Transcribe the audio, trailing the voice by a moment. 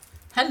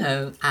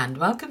Hello and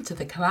welcome to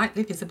the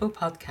Quietly Visible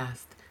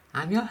podcast.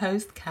 I'm your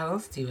host, Carol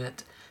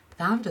Stewart,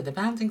 founder of The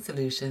Bounding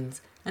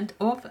Solutions and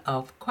author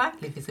of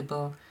Quietly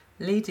Visible,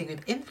 Leading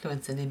with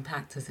Influence and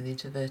Impact as an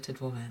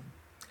Introverted Woman.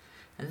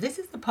 And this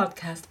is the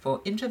podcast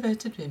for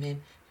introverted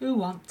women who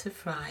want to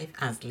thrive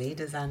as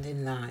leaders and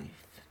in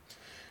life.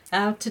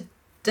 Now,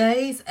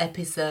 today's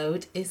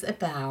episode is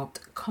about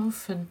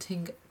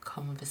confronting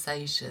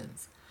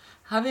conversations.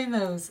 Having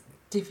those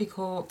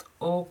difficult,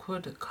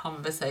 awkward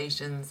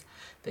conversations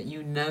that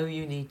you know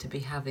you need to be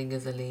having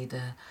as a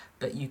leader,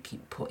 but you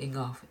keep putting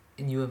off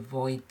and you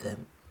avoid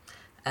them.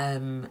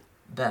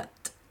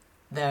 But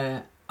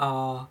there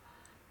are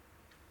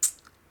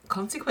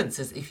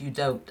consequences if you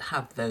don't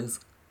have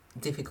those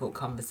difficult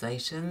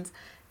conversations,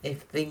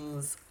 if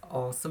things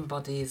or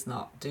somebody is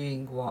not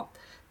doing what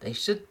they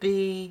should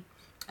be,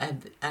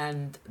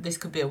 and this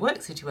could be a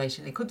work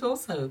situation. It could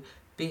also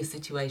be a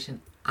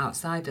situation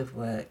outside of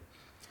work.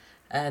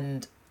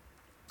 And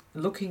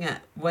looking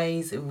at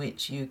ways in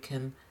which you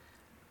can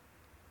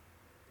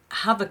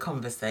have a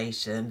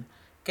conversation,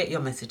 get your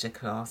message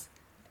across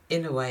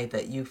in a way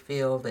that you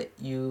feel that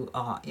you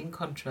are in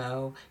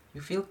control,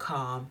 you feel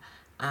calm,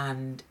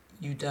 and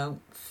you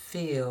don't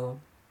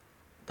feel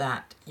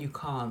that you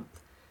can't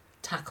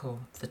tackle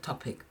the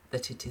topic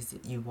that it is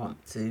that you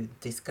want to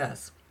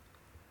discuss.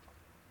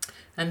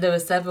 And there are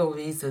several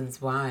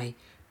reasons why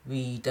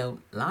we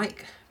don't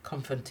like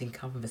confronting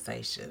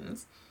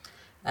conversations.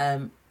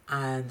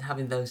 And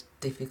having those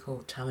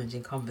difficult,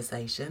 challenging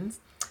conversations.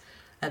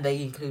 And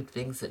they include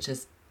things such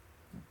as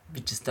we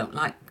just don't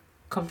like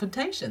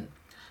confrontation.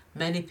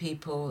 Many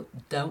people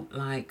don't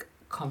like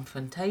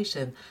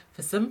confrontation.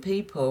 For some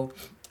people,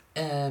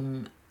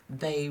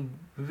 they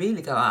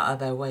really go out of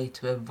their way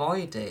to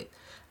avoid it.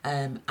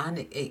 And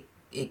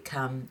it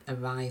can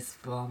arise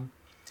from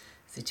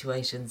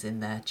situations in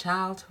their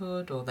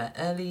childhood or their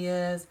early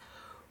years,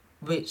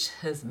 which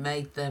has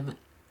made them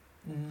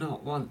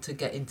not want to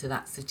get into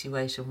that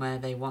situation where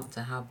they want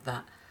to have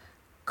that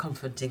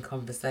confronting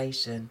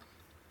conversation.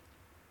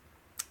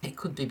 It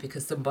could be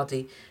because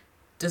somebody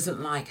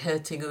doesn't like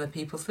hurting other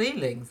people's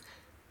feelings.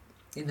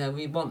 You know,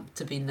 we want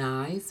to be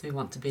nice, we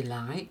want to be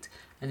liked,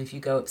 and if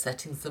you go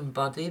upsetting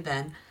somebody,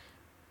 then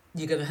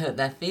you're going to hurt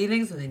their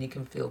feelings, and then you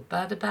can feel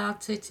bad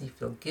about it, and you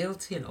feel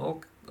guilty and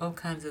all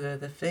kinds of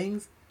other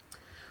things.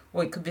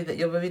 Or it could be that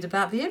you're worried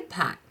about the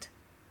impact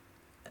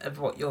of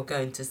what you're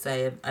going to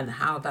say and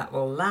how that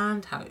will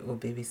land, how it will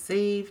be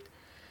received.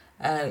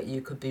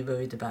 You could be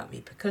worried about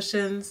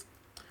repercussions.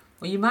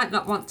 Or you might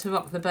not want to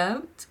rock the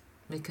boat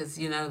because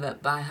you know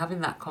that by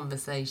having that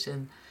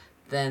conversation,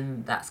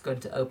 then that's going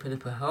to open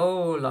up a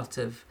whole lot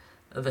of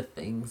other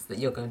things that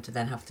you're going to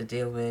then have to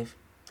deal with.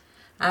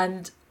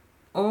 And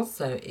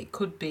also it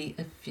could be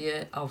a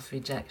fear of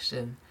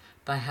rejection.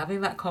 By having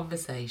that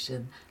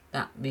conversation,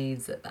 that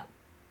means that that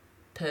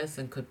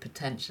person could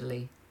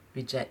potentially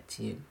reject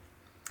you.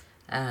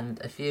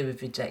 And a fear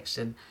of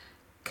rejection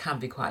can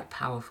be quite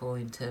powerful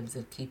in terms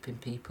of keeping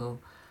people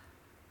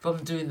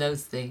from doing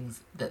those things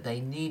that they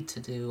need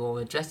to do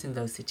or addressing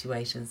those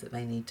situations that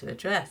they need to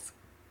address.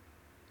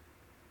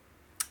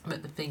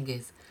 But the thing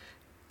is,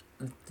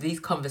 these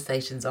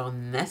conversations are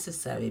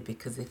necessary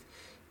because if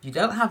you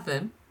don't have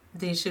them,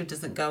 the issue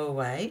doesn't go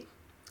away.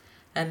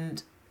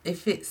 And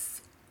if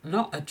it's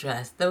not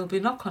addressed, there will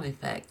be knock-on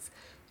effects.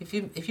 If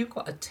you've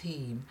got a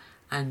team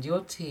and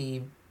your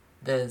team,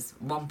 there's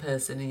one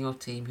person in your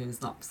team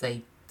who's not,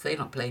 say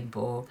not playing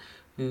ball,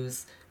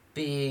 who's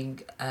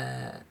being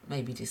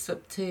maybe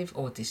disruptive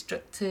or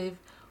destructive,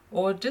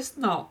 or just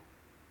not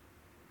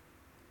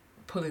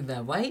pulling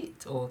their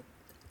weight, or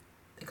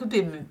it could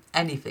be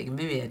anything, a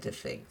myriad of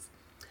things.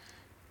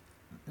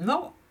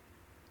 Not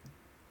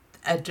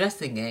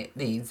addressing it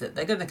means that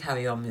they're going to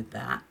carry on with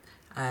that,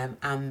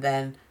 and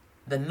then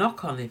the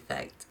knock-on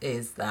effect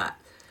is that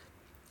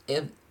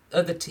if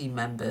other team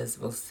members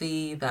will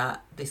see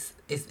that this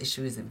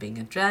issue isn't being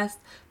addressed,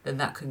 then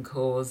that can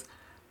cause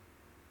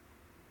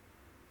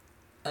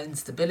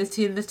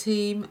instability in the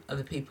team.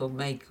 Other people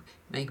make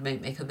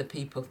other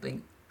people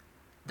think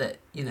that,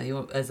 you know,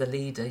 you're, as a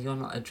leader, you're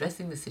not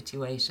addressing the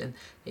situation.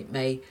 It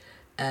may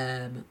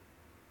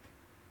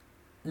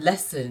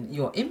lessen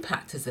your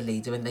impact as a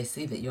leader when they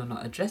see that you're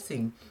not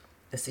addressing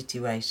the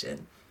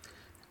situation.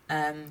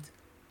 And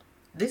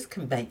this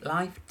can make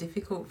life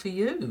difficult for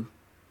you,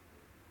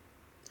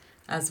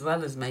 as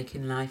well as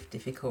making life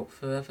difficult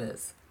for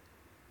others.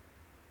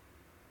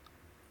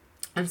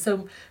 And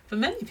so for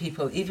many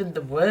people, even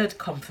the word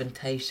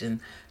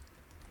confrontation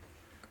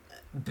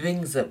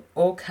brings up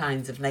all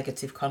kinds of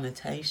negative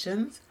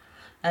connotations.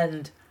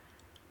 And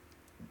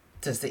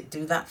does it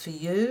do that for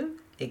you?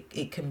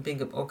 It can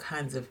bring up all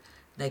kinds of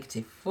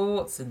negative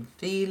thoughts and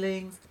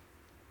feelings.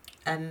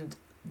 And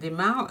the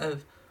amount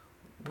of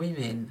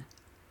women,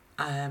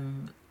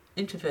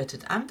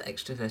 introverted and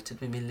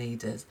extroverted women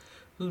leaders,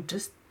 who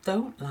just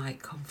don't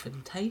like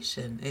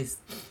confrontation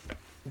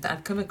that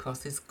I've come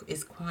across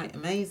is quite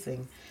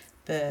amazing.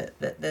 That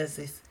there's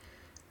this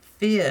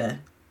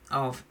fear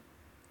of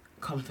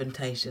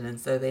confrontation, and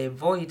so they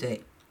avoid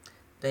it.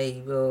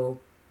 They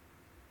will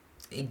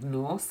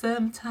ignore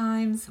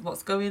sometimes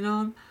what's going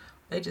on.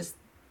 They just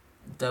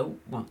don't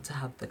want to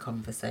have the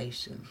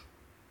conversation.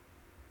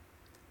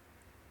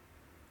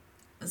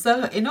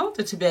 So in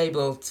order to be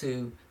able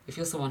to, if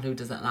you're someone who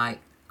doesn't like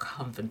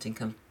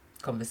confronting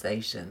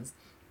conversations,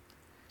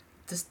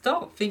 to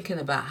start thinking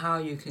about how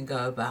you can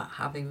go about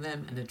having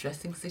them and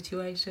addressing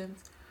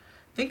situations.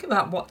 Think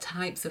about what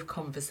types of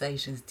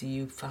conversations do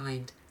you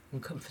find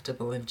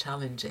uncomfortable and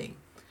challenging.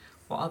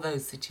 What are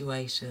those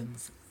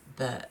situations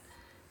that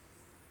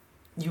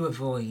you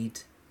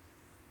avoid?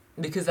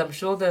 Because I'm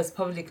sure there's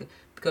probably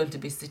going to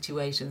be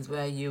situations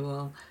where you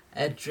will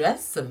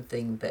address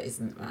something that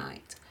isn't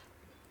right.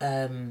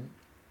 And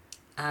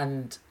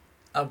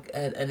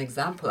an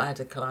example, I had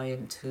a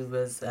client who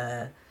was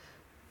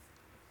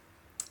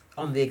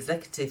on the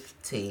executive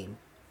team,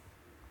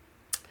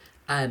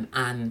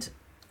 and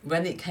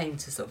when it came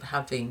to sort of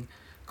having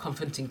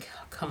confronting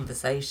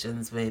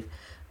conversations with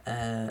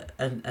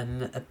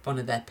one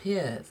of their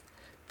peers,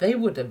 they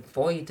would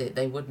avoid it.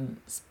 They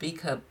wouldn't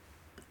speak up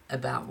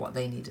about what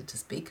they needed to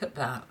speak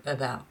about.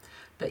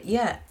 But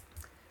yet,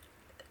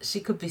 she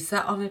could be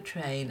sat on a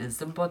train and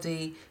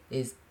somebody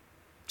is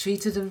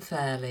treated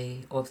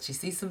unfairly, or she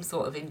sees some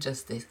sort of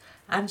injustice,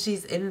 and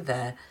she's in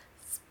there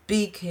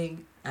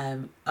speaking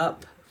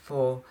up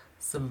for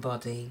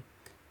somebody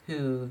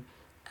who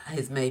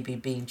is maybe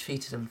being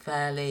treated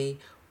unfairly,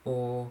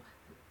 or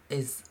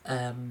is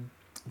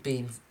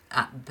being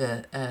at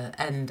the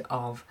end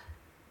of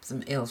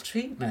some ill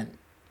treatment.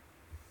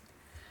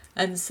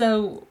 And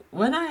so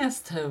when I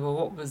asked her,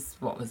 well,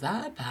 what was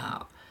that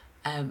about?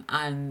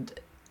 And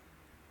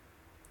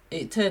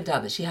it turned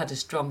out that she had a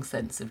strong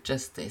sense of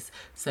justice.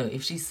 So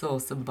if she saw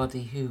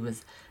somebody who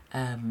was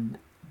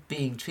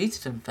being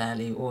treated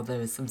unfairly, or there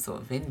was some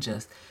sort of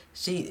injustice,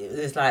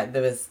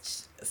 there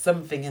was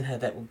something in her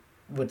that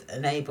would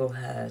enable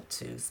her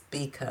to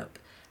speak up,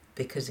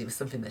 because it was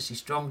something that she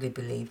strongly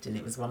believed in.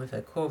 It was one of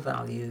her core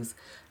values.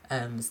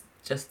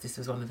 Justice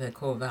was one of her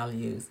core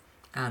values,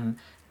 and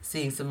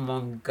seeing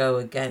someone go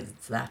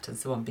against that and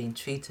someone being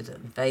treated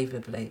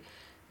unfavourably,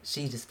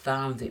 she just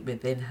found it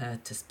within her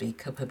to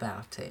speak up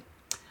about it.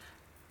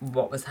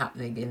 What was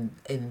happening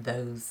in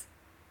those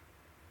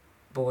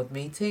board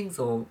meetings,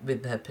 or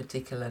with her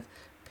particular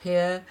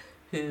peer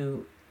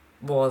who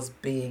was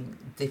being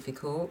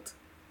difficult.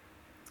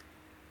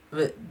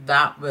 But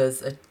that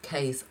was a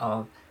case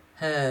of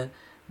her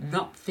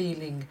not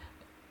feeling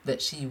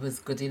that she was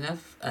good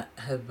enough at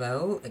her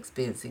role,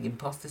 experiencing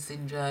imposter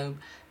syndrome.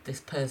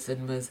 This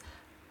person was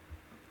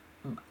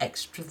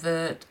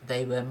extrovert.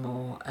 They were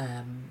more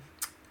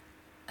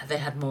they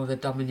had more of a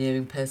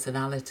domineering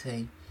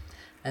personality,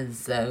 and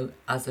so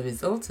as a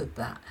result of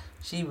that,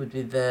 she would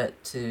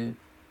revert to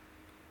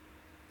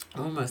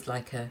almost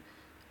like a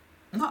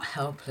not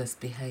helpless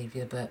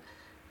behaviour, but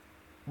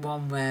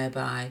one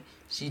whereby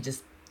she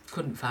just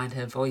couldn't find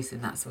her voice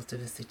in that sort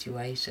of a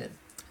situation,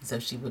 so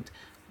she would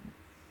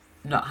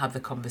not have the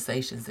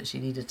conversations that she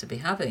needed to be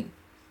having.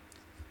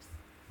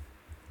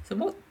 So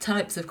what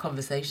types of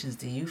conversations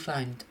do you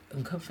find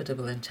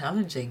uncomfortable and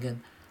challenging,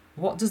 and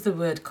what does the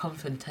word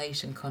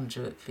confrontation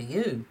conjure up for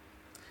you?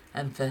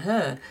 And for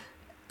her,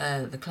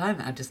 the client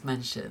that I just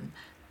mentioned,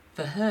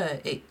 for her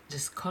it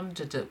just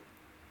conjured up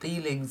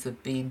feelings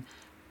of being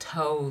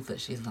told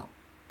that she's not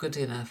good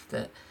enough,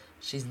 that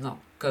she's not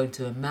going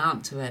to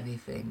amount to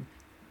anything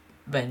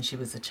when she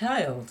was a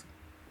child.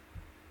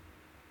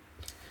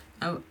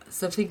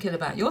 So thinking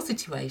about your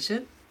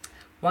situation,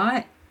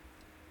 why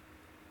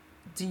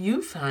do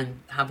you find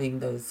having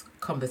those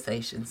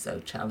conversations so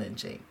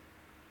challenging?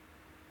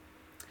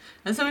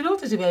 And so in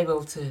order to be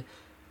able to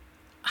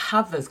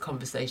have those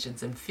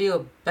conversations and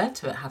feel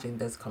better at having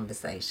those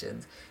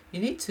conversations, you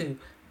need to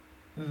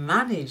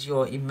manage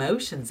your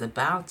emotions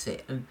about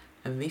it and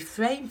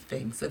reframe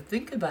things. So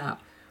think about,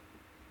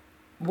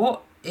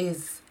 what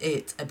is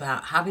it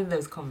about having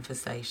those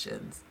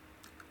conversations?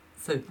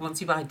 So once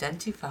you've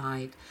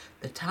identified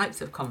the types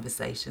of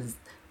conversations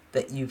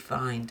that you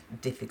find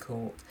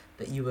difficult,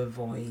 that you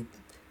avoid,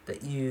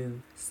 that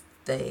you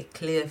stay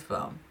clear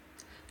from,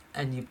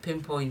 and you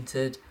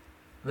pinpointed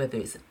whether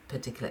it's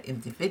particular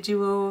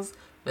individuals,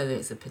 whether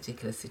it's a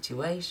particular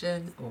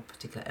situation or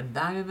particular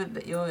environment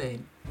that you're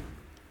in,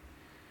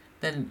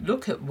 then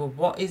look at, well,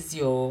 what is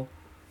your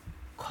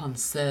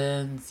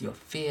concerns, your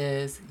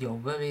fears, your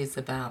worries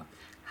about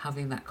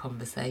having that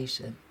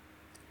conversation,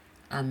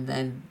 and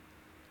then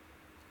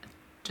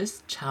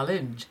just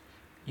challenge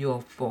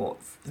your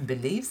thoughts and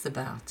beliefs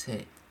about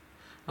it.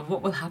 And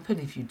what will happen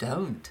if you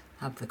don't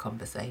have the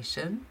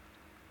conversation?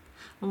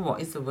 And what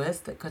is the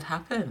worst that could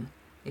happen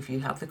if you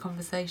have the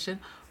conversation?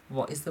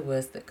 What is the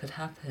worst that could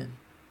happen?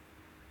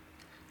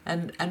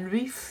 And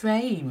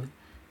reframe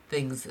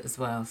things as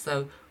well.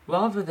 So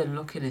rather than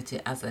looking at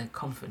it as a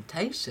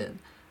confrontation,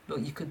 look,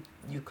 you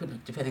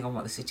could, depending on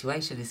what the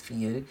situation is for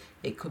you,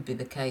 it could be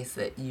the case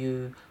that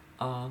you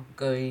are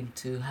going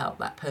to help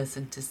that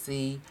person to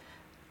see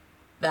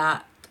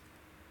that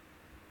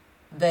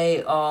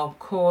they are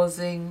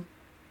causing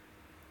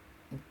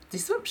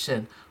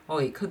disruption,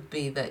 or it could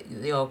be that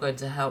you're going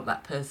to help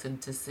that person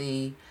to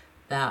see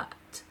that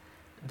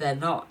they're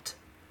not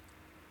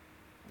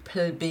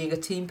being a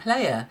team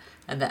player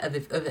and that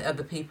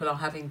other people are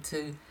having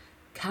to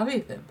carry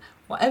them.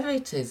 Whatever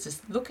it is,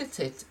 just look at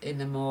it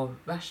in a more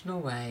rational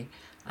way,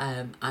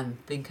 and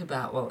think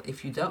about, well,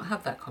 if you don't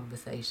have that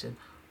conversation,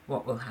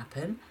 what will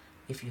happen?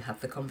 If you have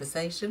the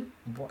conversation,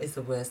 what is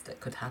the worst that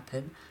could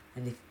happen?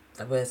 And if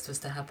the worst was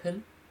to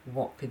happen,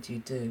 what could you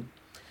do?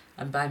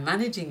 And by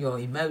managing your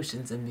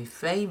emotions and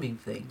reframing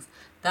things,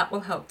 that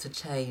will help to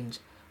change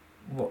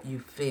what you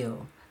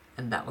feel,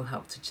 and that will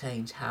help to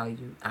change how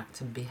you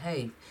act and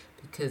behave.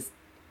 Because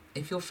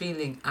if you're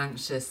feeling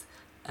anxious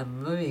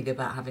and worrying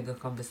about having a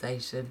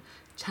conversation,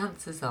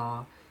 chances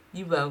are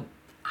you won't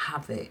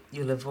have it,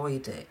 you'll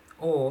avoid it.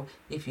 Or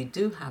if you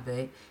do have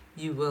it,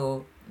 you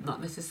will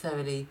not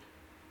necessarily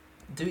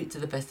do it to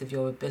the best of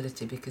your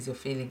ability because you're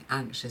feeling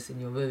anxious and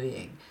you're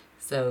worrying.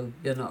 So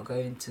you're not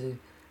going to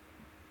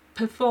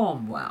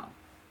perform well.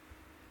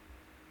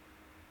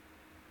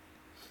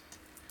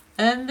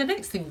 And the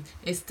next thing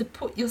is to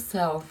put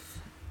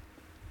yourself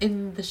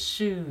in the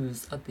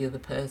shoes of the other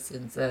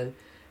person. So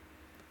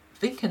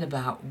thinking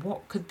about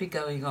what could be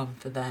going on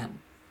for them.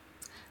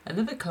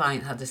 Another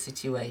client had a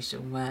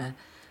situation where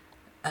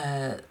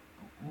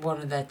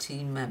one of their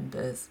team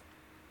members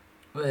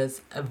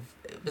it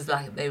was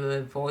like they were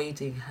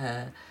avoiding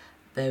her.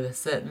 There were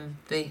certain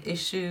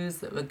issues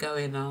that were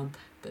going on,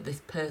 but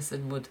this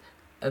person would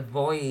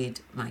avoid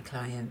my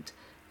client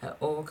at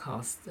all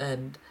costs,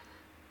 and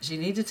she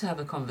needed to have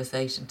a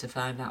conversation to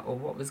find out, well,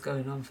 what was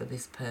going on for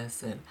this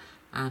person,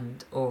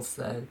 and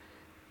also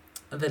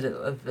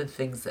the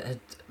things that had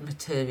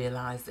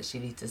materialised that she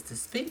needed to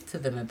speak to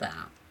them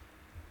about.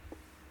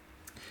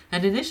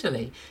 And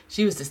initially,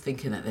 she was just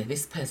thinking that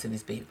this person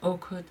is being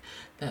awkward,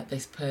 that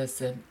this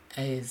person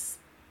is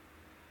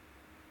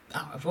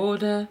out of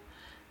order.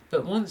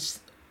 But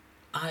once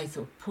I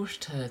sort of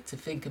pushed her to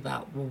think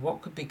about, well,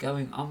 what could be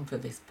going on for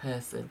this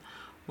person?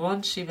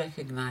 Once she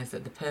recognised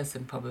that the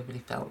person probably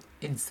felt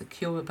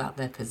insecure about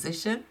their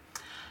position.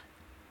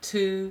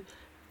 Two,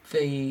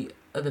 the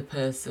other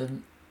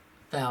person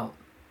felt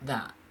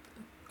that,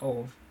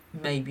 or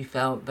maybe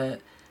felt that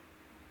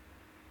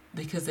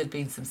because there'd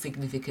been some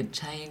significant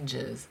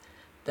changes,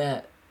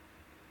 that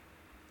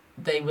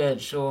they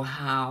weren't sure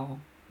how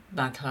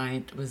my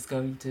client was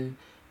going to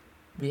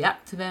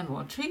react to them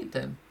or treat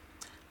them.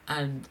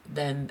 And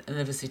then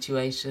another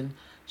situation,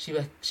 she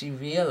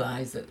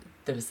realised that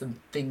there were some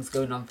things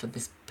going on for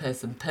this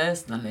person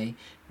personally,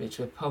 which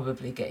were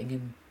probably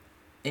getting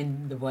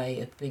in the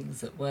way of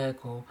things at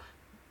work, or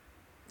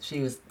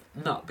she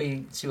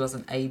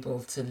wasn't able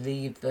to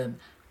leave them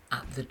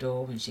at the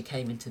door when she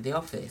came into the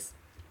office.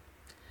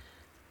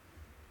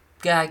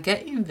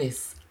 Getting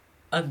this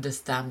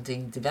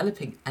understanding,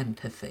 developing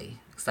empathy,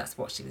 because that's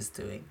what she was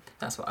doing.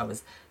 That's what I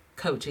was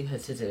coaching her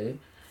to do.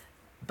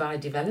 By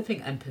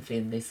developing empathy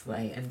in this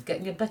way and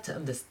getting a better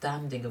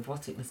understanding of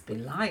what it must be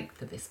like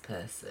for this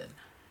person,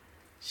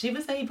 she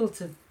was able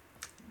to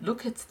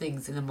look at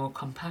things in a more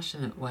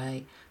compassionate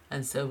way.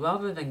 And so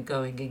rather than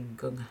going in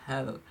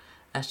gung-ho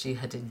as she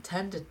had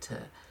intended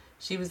to,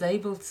 she was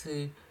able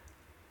to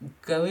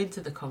go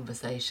into the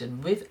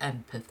conversation with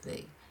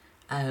empathy,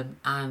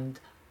 and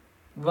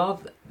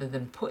rather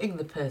than putting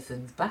the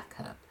person's back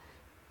up,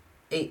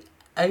 it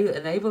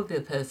enabled the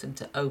person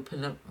to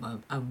open up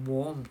and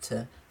warm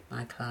to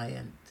my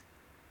client.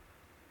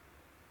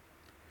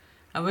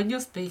 And when you're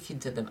speaking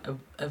to them,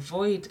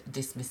 avoid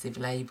dismissive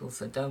labels.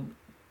 So don't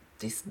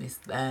dismiss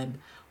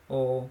them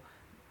or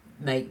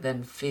make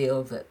them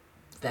feel that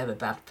they're a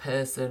bad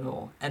person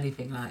or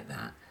anything like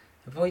that.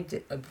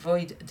 Avoid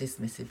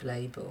dismissive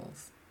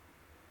labels.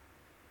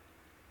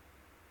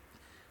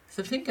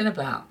 So thinking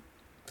about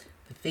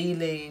the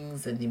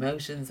feelings and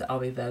emotions that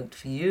are evoked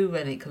for you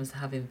when it comes to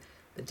having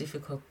the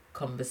difficult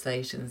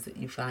conversations that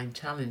you find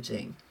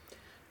challenging.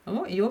 And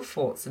what are your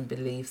thoughts and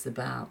beliefs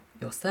about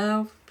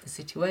yourself, the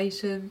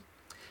situation,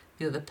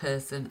 the other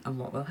person, and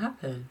what will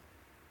happen?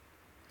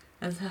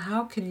 And so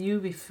how can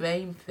you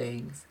reframe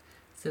things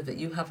so that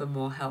you have a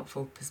more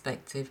helpful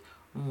perspective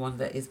and one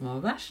that is more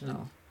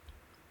rational?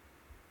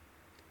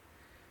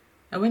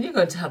 And when you're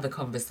going to have a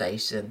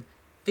conversation,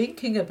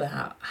 thinking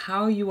about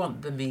how you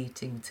want the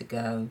meeting to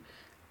go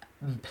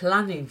and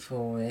planning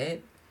for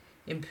it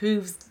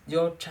improves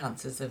your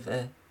chances of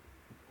a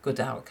good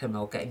outcome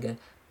or getting a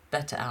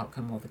better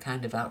outcome or the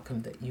kind of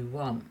outcome that you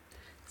want.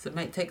 So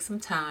take some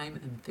time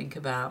and think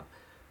about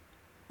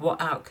what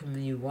outcome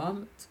you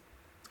want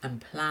and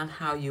plan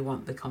how you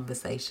want the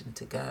conversation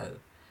to go.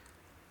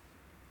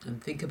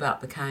 And think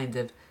about the kind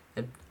of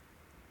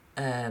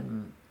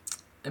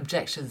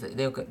objections that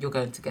you're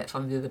going to get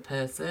from the other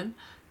person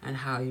and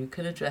how you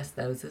can address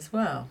those as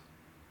well.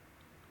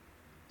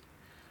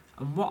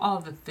 And what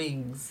are the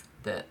things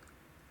that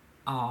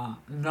are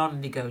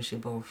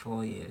non-negotiable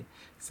for you?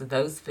 So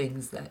those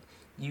things that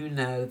you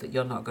know that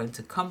you're not going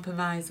to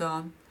compromise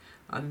on,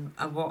 and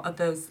what are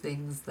those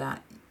things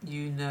that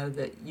you know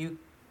that you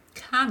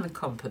can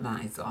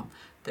compromise on,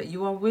 that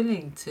you are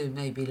willing to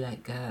maybe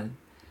let go.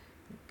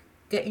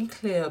 Getting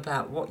clear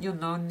about what your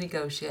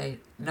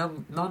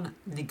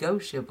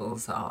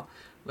non-negotiables are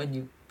when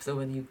you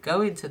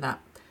go into that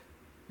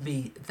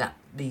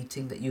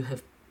meeting that you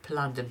have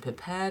planned and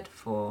prepared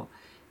for,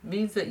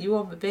 means that you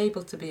will be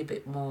able to be a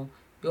bit more.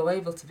 You're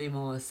able to be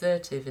more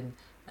assertive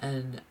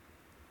and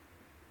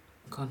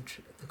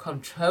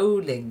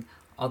controlling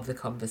of the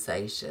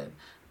conversation,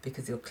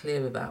 because you're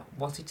clear about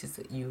what it is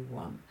that you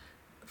want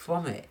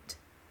from it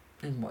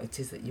and what it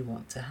is that you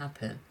want to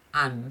happen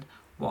and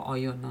what are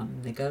your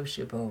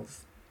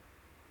non-negotiables.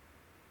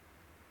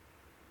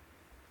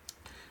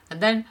 And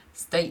then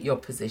state your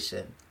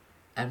position.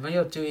 And when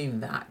you're doing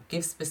that,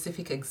 give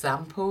specific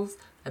examples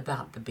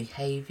about the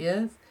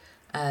behaviours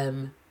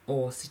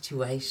or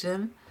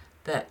situation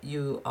that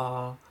you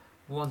are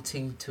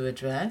wanting to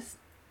address,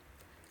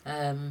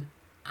 and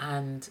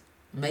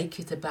make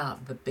it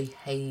about the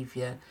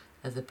behaviour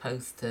as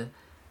opposed to,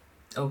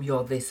 oh,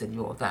 you're this and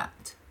you're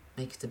that.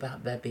 Make it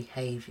about their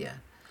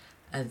behaviour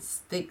and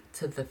stick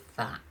to the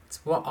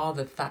facts. What are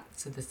the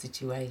facts of the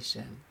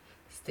situation?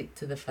 Stick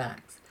to the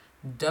facts.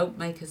 Don't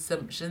make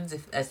assumptions.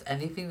 If there's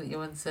anything that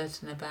you're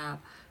uncertain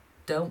about,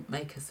 don't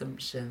make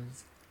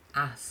assumptions.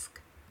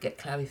 Ask, get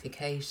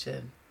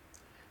clarification,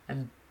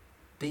 and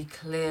be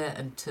clear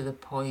and to the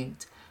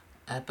point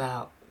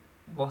about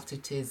what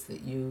it is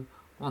that you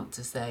want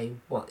to say,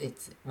 what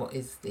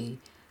is the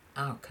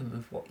outcome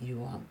of what you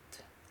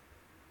want.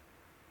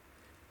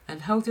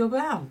 And hold your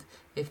ground.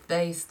 If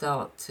they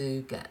start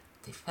to get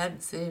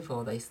defensive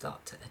or they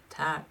start to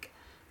attack,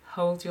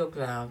 hold your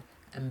ground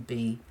and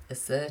be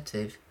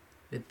assertive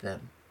with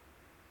them.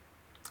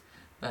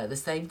 But at the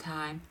same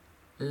time,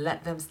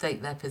 let them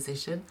state their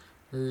position,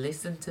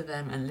 listen to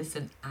them and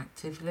listen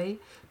actively.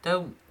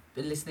 Don't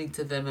be listening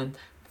to them and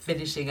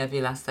finishing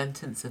every last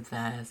sentence of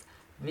theirs.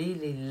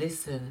 Really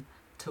listen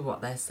to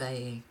what they're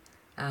saying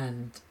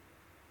and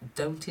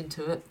don't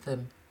interrupt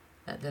them.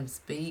 Let them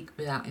speak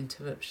without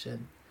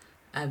interruption.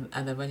 And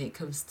then when it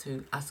comes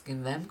to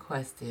asking them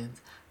questions,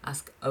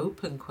 ask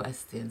open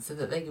questions so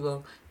that they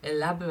will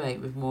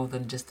elaborate with more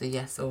than just a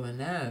yes or a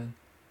no.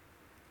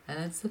 And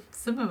then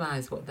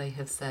summarise what they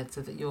have said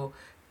so that you're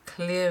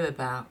clear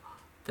about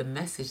the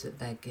message that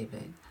they're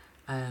giving,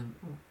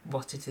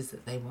 what it is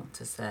that they want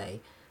to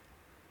say.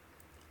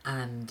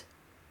 And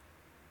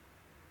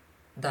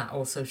that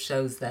also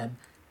shows them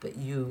that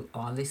you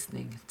are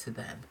listening to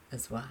them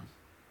as well.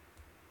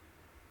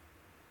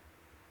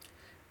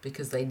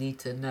 Because they need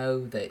to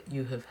know that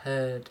you have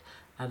heard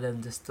and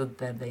understood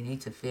them. They need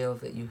to feel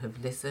that you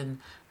have listened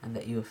and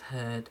that you have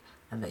heard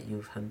and that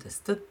you've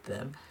understood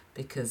them.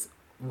 Because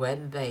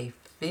when they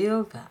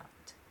feel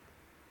that,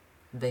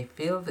 they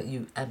feel that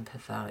you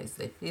empathise,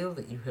 they feel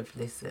that you have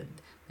listened,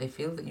 they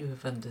feel that you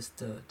have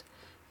understood,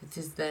 it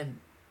is then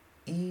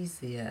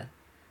easier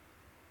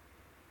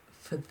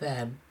for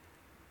them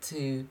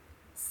to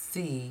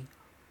see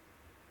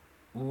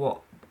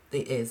what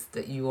it is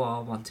that you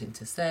are wanting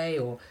to say,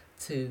 or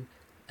to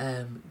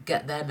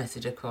get their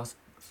message across,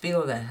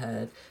 feel they're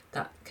heard.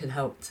 That can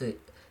help to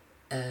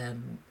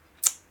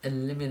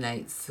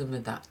eliminate some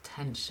of that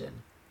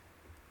tension.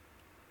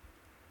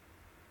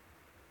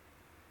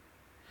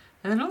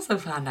 And then also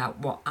find out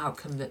what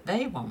outcome that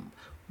they want.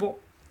 What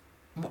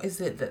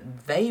is it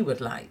that they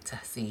would like to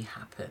see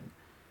happen?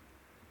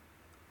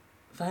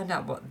 Find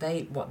out what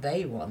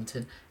they want,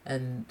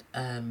 and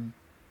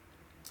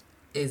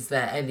is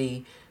there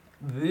any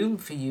room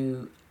for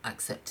you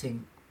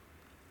accepting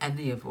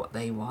any of what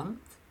they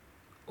want,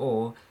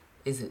 or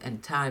is it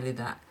entirely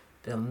that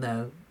they'll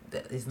know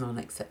that is not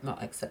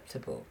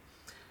acceptable?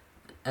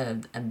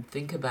 And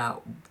think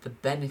about the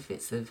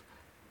benefits of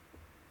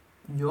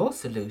your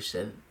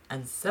solution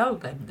and sell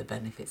them the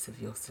benefits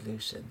of your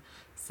solution.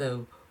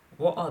 So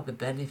what are the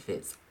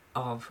benefits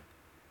of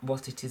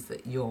what it is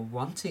that you're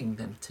wanting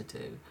them to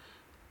do,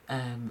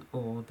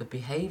 or the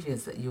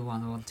behaviours that you are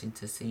wanting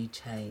to see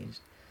changed?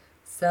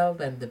 Sell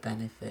them the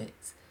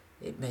benefits.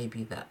 It may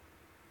be that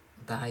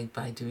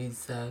by doing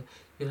so,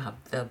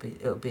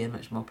 it'll be a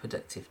much more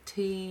productive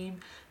team,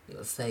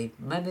 it'll save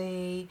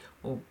money,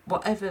 or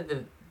whatever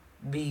the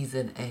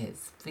reason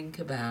is. Think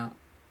about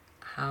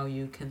how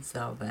you can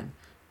sell them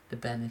the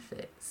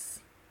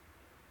benefits.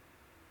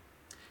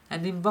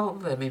 And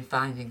involve them in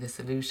finding the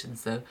solution.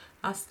 So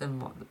ask them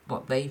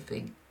what they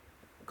think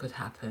could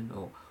happen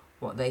or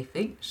what they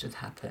think should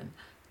happen.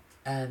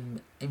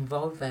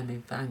 Involve them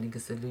in finding a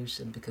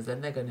solution, because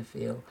then they're going to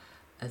feel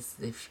as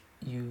if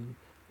you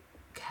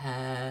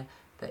care,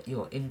 that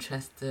you're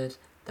interested,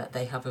 that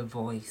they have a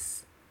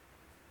voice.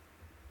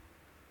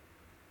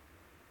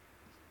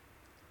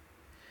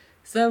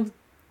 So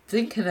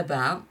thinking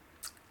about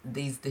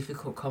these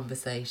difficult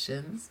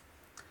conversations,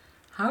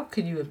 how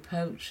can you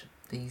approach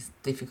these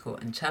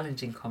difficult and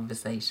challenging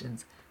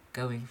conversations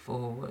going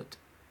forward?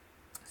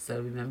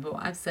 So remember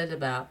what I've said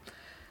about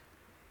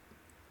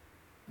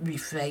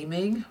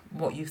reframing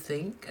what you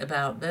think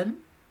about them.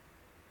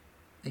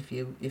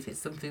 If it's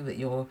something that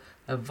you're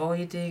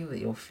avoiding, that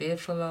you're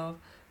fearful of,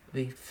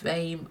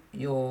 reframe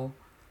your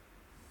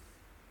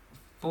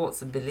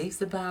thoughts and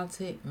beliefs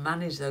about it,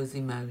 manage those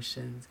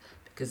emotions,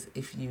 because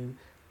if you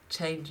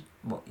change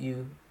what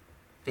you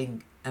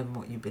think and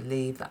what you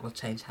believe, that will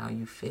change how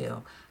you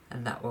feel,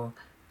 and that will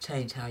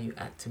change how you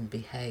act and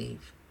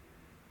behave.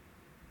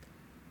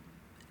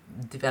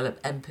 Develop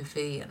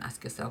empathy and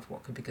ask yourself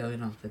what could be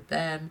going on for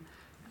them.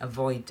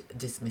 Avoid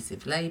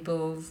dismissive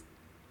labels.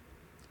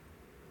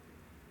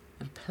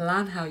 And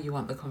plan how you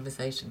want the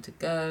conversation to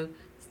go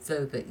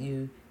so that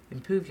you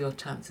improve your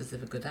chances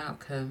of a good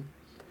outcome.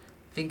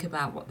 Think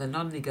about what the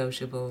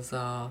non-negotiables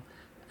are.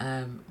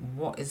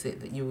 What is it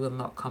that you will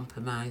not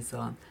compromise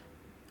on?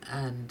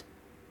 And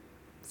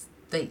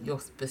state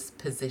your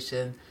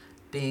position,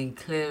 being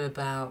clear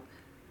about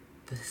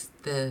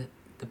the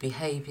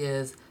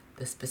behaviours,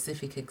 the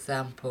specific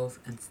examples,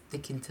 and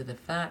sticking to the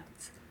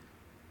facts.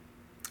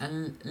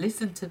 And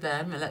listen to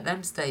them and let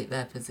them state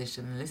their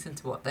position, and listen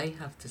to what they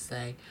have to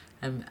say,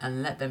 and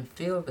let them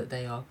feel that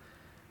they are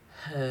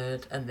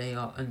heard and they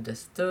are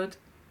understood.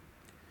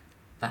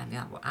 Find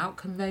out what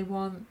outcome they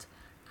want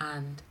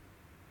and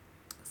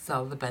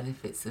sell the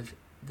benefits of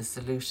the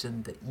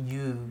solution that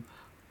you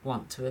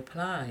want to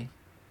apply,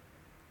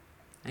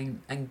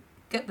 and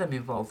get them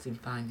involved in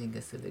finding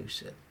a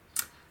solution.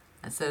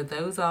 And so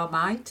those are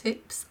my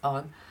tips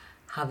on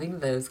having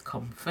those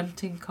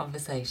confronting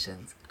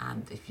conversations.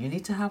 And if you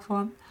need to have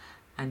one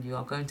and you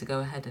are going to go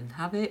ahead and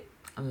have it,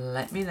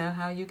 let me know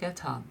how you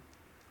get on.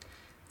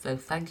 So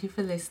thank you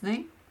for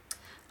listening.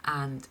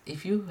 And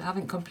if you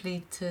haven't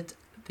completed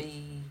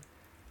the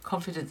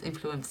Confidence,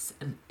 Influence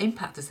and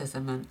Impact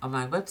Assessment on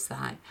my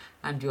website,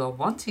 and you're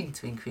wanting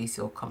to increase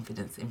your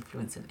confidence,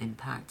 influence and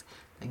impact,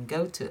 then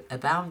go to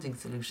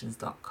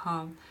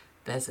aboundingsolutions.com.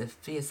 There's a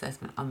free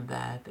assessment on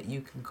there that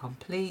you can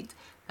complete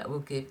that will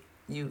give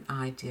you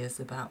ideas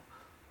about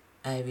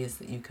areas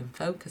that you can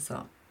focus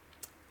on.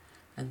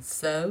 And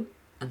so,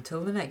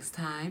 until the next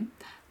time,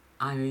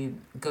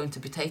 I'm going to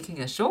be taking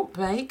a short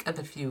break of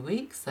a few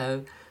weeks,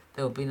 so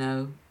there will be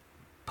no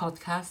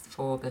podcast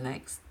for the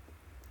next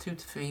 2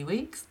 to 3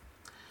 weeks.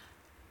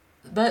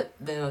 But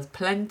there was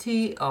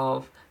plenty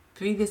of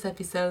previous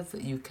episodes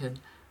that you can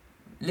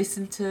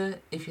listen to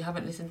if you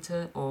haven't listened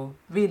to, or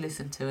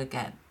re-listen to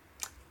again.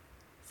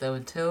 So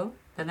until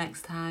the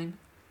next time,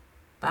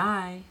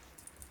 bye.